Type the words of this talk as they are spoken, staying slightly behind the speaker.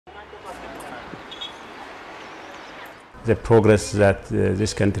The progress that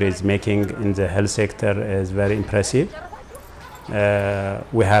this country is making in the health sector is very impressive.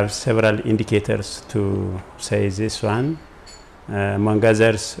 We have several indicators to say this one. Among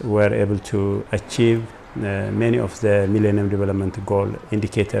others, we're able to achieve many of the Millennium Development Goal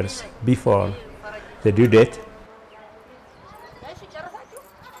indicators before the due date.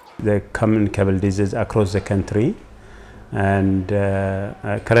 The communicable diseases across the country, and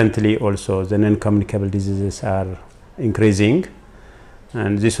currently also the non-communicable diseases are increasing,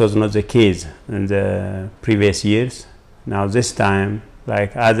 and this was not the case in the previous years. Now this time,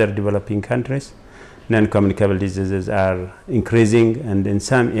 like other developing countries, non-communicable diseases are increasing, and in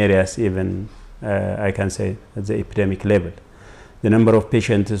some areas even I can say at the epidemic level. The number of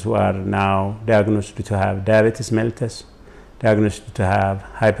patients who are now diagnosed to have diabetes mellitus, diagnosed to have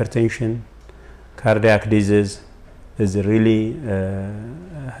hypertension, cardiac disease is really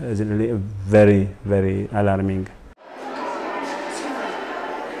very, very alarming.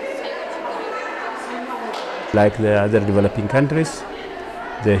 Like the other developing countries,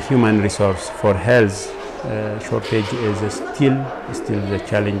 the human resource for health shortage is still the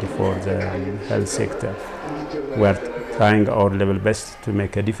challenge for the health sector. We are trying our level best to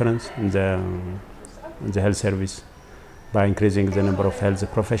make a difference in the health service by increasing the number of health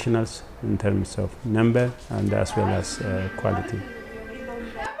professionals in terms of number and as well as quality.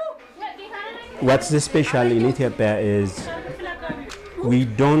 What's special in Ethiopia is we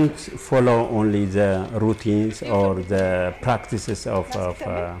don't follow only the routines or the practices of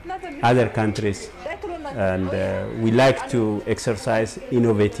other countries, and we like to exercise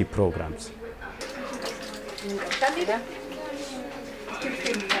innovative programs.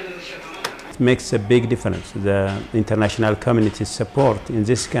 It makes a big difference. The international community support in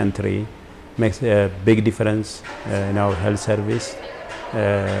this country makes a big difference in our health service.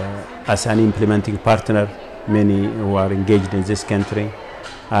 As an implementing partner, many who are engaged in this country,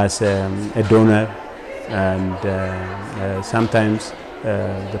 as a donor, and sometimes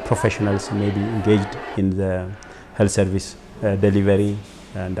the professionals may be engaged in the health service delivery,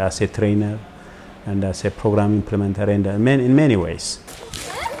 and as a trainer, and as a program implementer, and in many ways.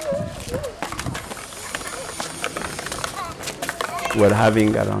 We're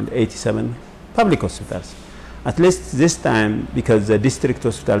having around 87 public hospitals. At least this time, because the district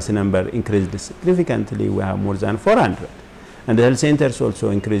hospitals number increased significantly, we have more than 400. And the health centers also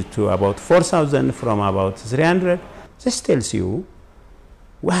increased to about 4,000 from about 300. This tells you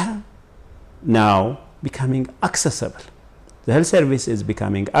we're now becoming accessible. The health service is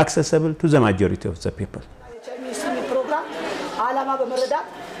becoming accessible to the majority of the people.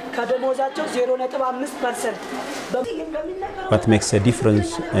 What makes a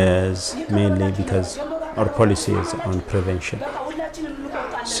difference is mainly because our policy is on prevention.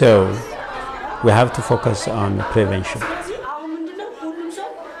 So we have to focus on prevention.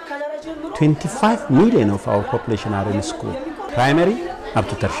 25 million of our population are in school, primary up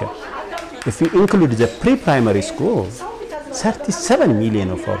to tertiary. If we include the pre-primary school, 37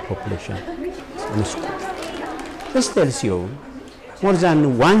 million of our population is in school. This tells you more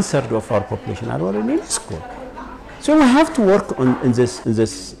than 1/3 of our population are already in school. So we have to work on in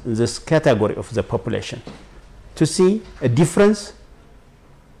this category of the population to see a difference,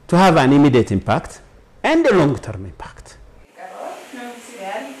 to have an immediate impact and a long-term impact.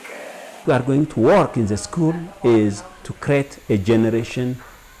 We are going to work in the school is to create a generation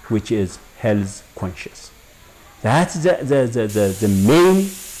which is health conscious. That's the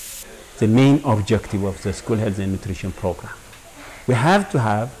main objective of the school health and nutrition program. We have to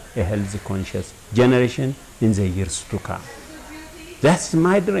have a health conscious generation in the years to come. That's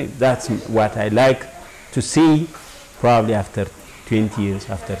my dream. That's what I like to see probably after 20 years,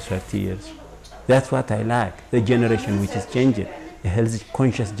 after 30 years. That's what I like, the generation which is changing, a health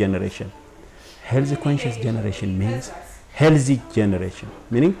conscious generation. Health conscious generation means healthy generation,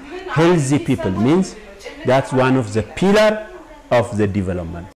 meaning healthy people means that's one of the pillars of the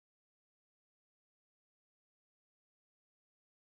development.